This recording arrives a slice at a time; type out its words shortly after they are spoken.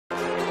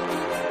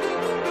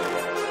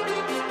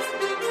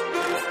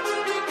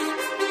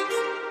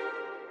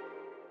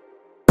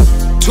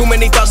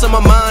many thoughts on my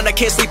mind, I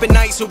can't sleep at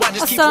night, so I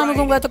just keep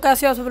writing. तो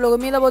कैसे आप सब लोग,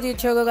 उम्मीद है बहुत ही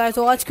अच्छे होगा गाइस।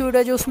 तो आज की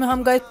वीडियो जो उसमें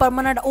हम गाइस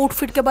परमानेंट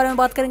आउटफिट के बारे में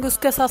बात करेंगे,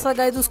 उसके साथ साथ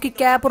गाइस उसकी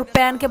कैप और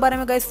पैन के बारे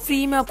में गाइस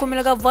फ्री में आपको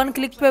मिलेगा 1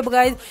 क्लिक पे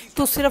गाइस।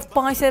 तो सिर्फ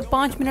 5 से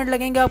 5 मिनट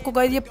लगेंगे आपको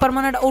गाइस ये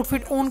परमानेंट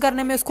आउटफिट ऑन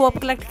करने में, इसको आप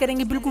कलेक्ट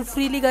करेंगे बिल्कुल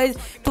फ्रीली गाइस।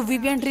 तो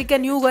VPN ट्रिक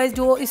है न्यू गाइस,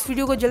 जो इस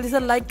वीडियो को जल्दी से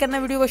लाइक करना,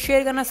 वीडियो को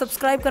शेयर करना,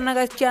 सब्सक्राइब करना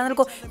गाइस चैनल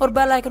को, और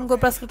बेल आइकन को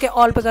प्रेस करके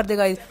ऑल पे कर दे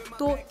गाइस।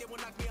 तो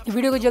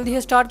वीडियो को जल्दी से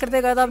स्टार्ट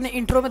करते गाइस। आपने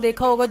इंट्रो में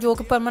देखा होगा जो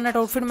कि परमानेंट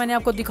आउटफिट मैंने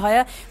आपको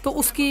दिखाया, तो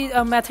उसकी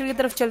मेथड की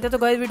तरफ चलते हैं। तो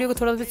गाइस वीडियो को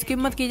थोड़ा सा स्किप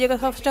मत कीजिएगा।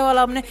 फर्स्ट ऑफ ऑल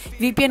आपने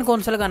VPN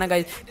कौन सा लगाना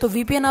गाइस, तो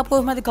VPN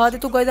आपको मैं दिखा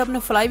देता हूँ गाइस। आपने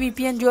फ्लाई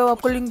VPN जो है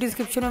आपको लिंक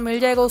डिस्क्रिप्शन में मिल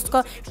जाएगा,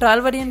 उसका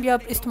ट्रायल वेरिएंट भी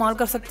आप इस्तेमाल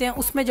कर सकते हैं।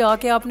 उसमें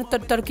जाके आपने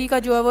टर्की का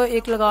जो है वो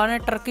एक लगाना है,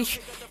 टर्किश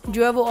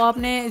जो है वो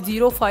आपने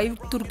 05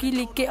 तुर्की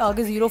लिख के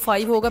आगे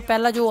 05 होगा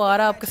पहला जो आ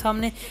रहा है आपके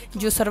सामने,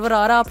 जो सर्वर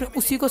आ रहा है, आपने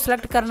उसी को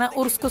सिलेक्ट करना है।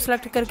 और उसको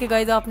सिलेक्ट करके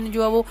गाइस आपने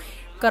जो है वो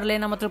कर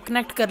लेना, मतलब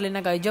कनेक्ट कर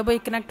लेना गाइस। जब ये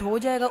कनेक्ट हो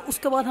जाएगा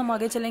उसके बाद हम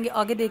आगे चलेंगे,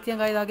 आगे देखते हैं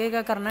गाइस आगे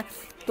क्या करना है।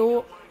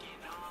 तो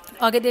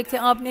आगे देखते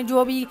हैं आपने जो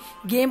अभी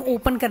गेम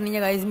ओपन करनी है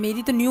गाइस।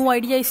 मेरी तो न्यू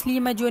आईडी है, इसलिए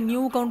मैं जो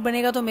न्यू अकाउंट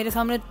बनेगा तो मेरे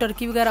सामने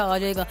टर्की वगैरह आ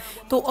जाएगा।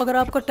 तो अगर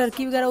आपका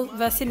टर्की वगैरह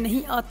वैसे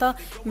नहीं आता,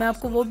 मैं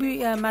आपको वो भी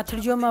मेथड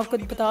जो है मैं आपको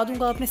बता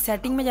दूंगा। आपने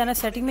सेटिंग में जाना है,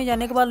 सेटिंग में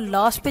जाने के बाद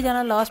लास्ट पे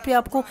जाना, लास्ट पे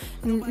आपको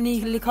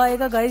लिखा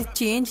आएगा गाइस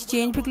चेंज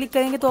पे क्लिक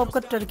करेंगे तो आपका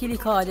टर्की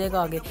लिखा आ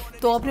जाएगा आगे।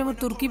 तो आपने वो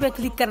तुर्की पे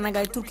क्लिक करना है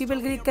गाइस। तुर्की पे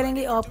क्लिक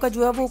करेंगे आपका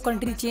जो है वो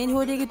कंट्री चेंज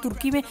हो जाएगी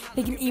तुर्की में,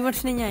 लेकिन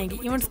इवेंट्स नहीं आएंगे।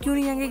 इवेंट्स क्यों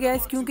नहीं आएंगे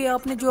गाइस, क्योंकि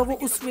आपने जो है वो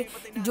उस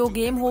जो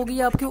गेम होगी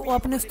आपकी,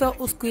 आपने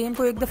उस गेम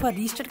को एक दफ़ा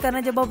रीस्टार्ट करना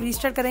है। जब आप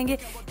रीस्टार्ट करेंगे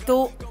तो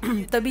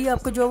तभी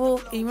आपको जो है वो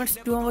इवेंट्स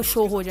जो है वो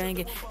शो हो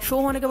जाएंगे। शो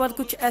होने के बाद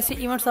कुछ ऐसे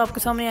इवेंट्स आपके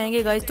सामने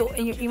आएंगे गाइस। तो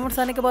इवेंट्स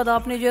आने के बाद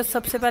आपने जो है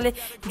सबसे पहले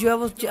जो है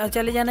वो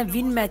चले जाना है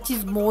विन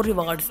मैचेस मोर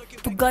रिवार्ड्स।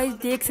 तो गाइस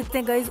देख सकते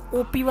हैं गाइस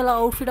ओपी वाला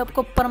आउटफिट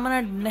आपको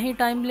परमानेंट नहीं,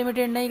 टाइम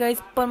लिमिटेड नहीं गाइस,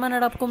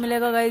 परमानेंट आपको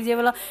मिलेगा गाइस ये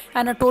वाला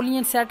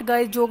एनाटोलियन सेट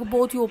गाइस, जो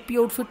बहुत ही ओपी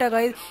आउटफिट है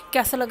गाइस।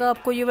 कैसा लगा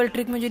आपको ये वाला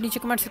ट्रिक मुझे नीचे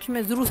कमेंट सेक्शन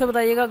में ज़रूर से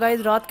बताइएगा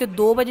गाइस। रात के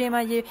 2 बजे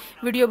मैं ये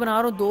वीडियो बना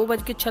रहा हूँ,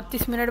 2:36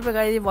 पे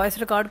गाइस ये वॉइस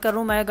रिकॉर्ड कर रहा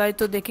हूँ मैं गाइस।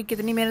 तो देखिए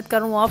कितनी मेहनत कर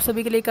रहा हूँ, आप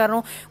सभी के लिए कर रहा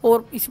हूँ,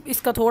 और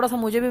इसका थोड़ा सा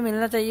मुझे भी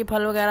मिलना चाहिए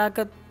फल वगैरह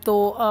का।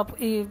 तो आप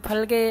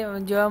फल के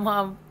जो है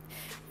हम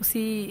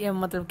उसी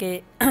मतलब के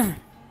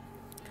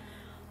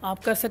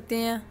आप कर सकते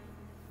हैं,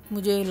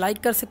 मुझे लाइक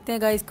कर सकते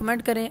हैं गाइस,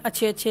 कमेंट करें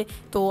अच्छे।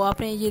 तो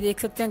आपने ये देख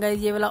सकते हैं गाइस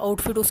ये वाला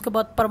आउटफिट। उसके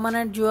बाद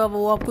परमानेंट जो है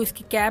वो आपको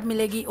इसकी कैप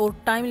मिलेगी, और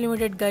टाइम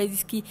लिमिटेड गाइस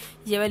इसकी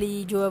ये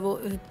वाली जो है वो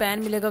पैन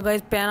मिलेगा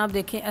गाइस। पैन आप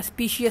देखें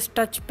एस्पीशियस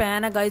टच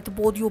पैन है गाइस, तो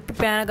बहुत ही ओपी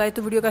पैन है गाइस।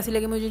 तो वीडियो कैसी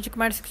लगी मुझे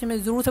कमेंट सेक्शन में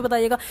ज़रूर से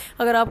बताइएगा।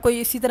 अगर आपको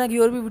इसी तरह की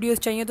और भी वीडियोज़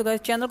चाहिए तो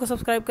गाइस चैनल को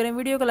सब्सक्राइब करें,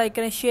 वीडियो को लाइक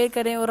करें, शेयर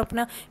करें, और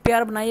अपना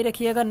प्यार बनाए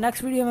रखिएगा।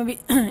 नेक्स्ट वीडियो में भी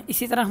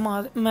इसी तरह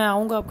मैं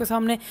आऊँगा आपके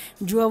सामने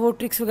जो है वो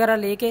ट्रिक्स वगैरह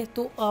लेके।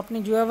 तो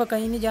आपने जो है वह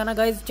कहीं नहीं जाना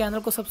गाइस, चैनल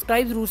को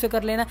सब्सक्राइब ज़रूर से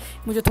कर लेना,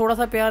 मुझे थोड़ा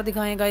सा प्यार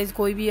दिखाएं गाइस।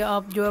 कोई भी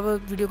आप जो है वो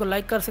वीडियो को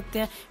लाइक कर सकते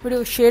हैं, वीडियो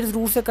को शेयर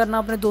ज़रूर से करना,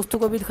 अपने दोस्तों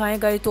को भी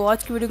दिखाएं गाइस। तो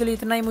आज की वीडियो के लिए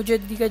इतना ही, मुझे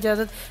दी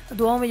इजाज़त,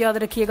 दुआओं में याद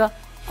रखिएगा।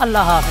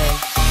 अल्लाह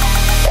हाफ़िज़।